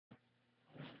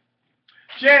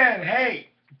Jen, hey,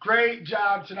 great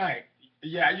job tonight.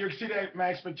 Yeah, you exceeded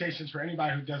my expectations for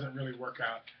anybody who doesn't really work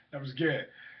out. That was good.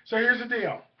 So here's the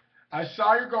deal. I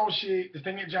saw your goal sheet. The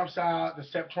thing that jumps out, the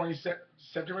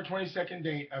September 22nd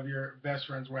date of your best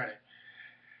friend's wedding.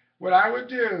 What I would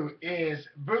do is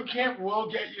boot camp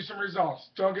will get you some results.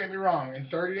 Don't get me wrong. In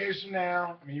 30 days from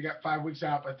now, I mean, you got 5 weeks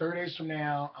out, but 30 days from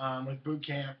now with boot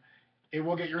camp, it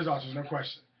will get your results. There's no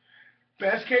question.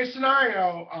 Best case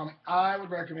scenario, I would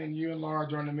recommend you and Laura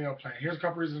doing the meal plan. Here's a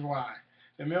couple reasons why.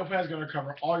 The meal plan is going to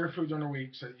cover all your food during the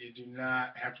week so that you do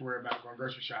not have to worry about going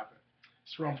grocery shopping.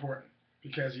 It's real important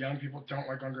because young people don't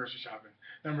like going grocery shopping.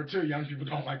 Number two, young people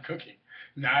don't like cooking.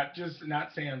 Not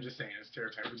saying, I'm just saying it's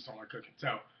stereotype. We just don't like cooking.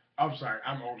 So I'm sorry,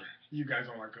 I'm older. You guys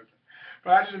don't like cooking.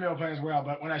 But I do the meal plan as well.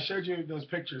 But when I showed you those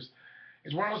pictures,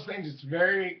 it's one of those things. It's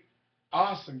very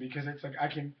awesome because it's like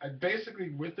I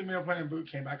basically with the meal plan and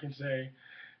boot camp I can say,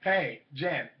 hey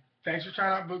Jen, thanks for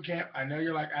trying out boot camp. I know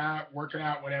you're like working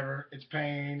out, whatever. It's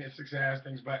pain, it's success,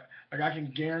 things, but like I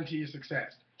can guarantee you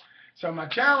success. So my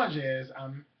challenge is,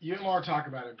 you and Laura talk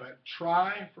about it, but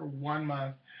try for 1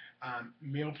 month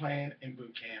meal plan and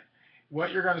boot camp.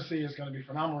 What you're going to see is going to be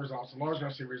phenomenal results, and Laura's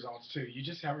going to see results too. You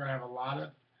just have, we're going to have a lot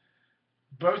of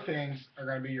both things are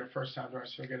going to be your first time doing it,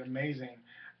 so you'll get amazing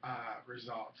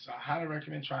results. So I highly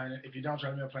recommend trying it. If you don't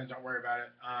try the meal plan, don't worry about it.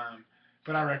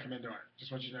 But I recommend doing it.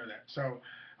 Just want you to know that. So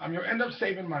you'll end up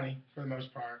saving money for the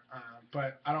most part,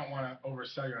 but I don't want to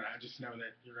oversell you on it. I just know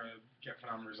that you're going to get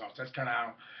phenomenal results. That's kind of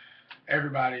how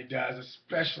everybody does,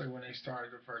 especially when they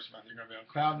started the first month. You're going to be on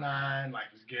cloud nine,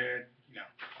 life is good,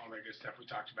 all that good stuff we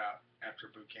talked about after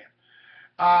boot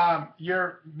camp.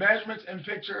 Your measurements and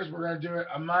pictures, we're going to do it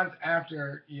a month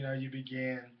after you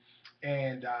begin.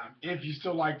 And if you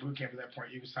still like boot camp at that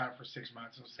point, you can sign up for 6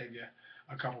 months. It'll save you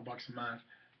a couple bucks a month.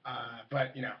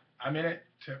 But I'm in it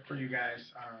for you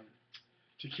guys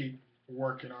to keep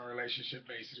working on a relationship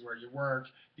basis where you work,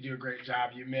 you do a great job,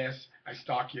 you miss, I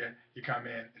stalk you, you come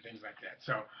in, and things like that.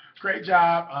 So great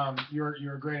job.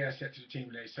 You're a great asset to the team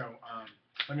today. So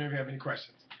let me know if you have any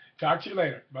questions. Talk to you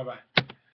later. Bye bye.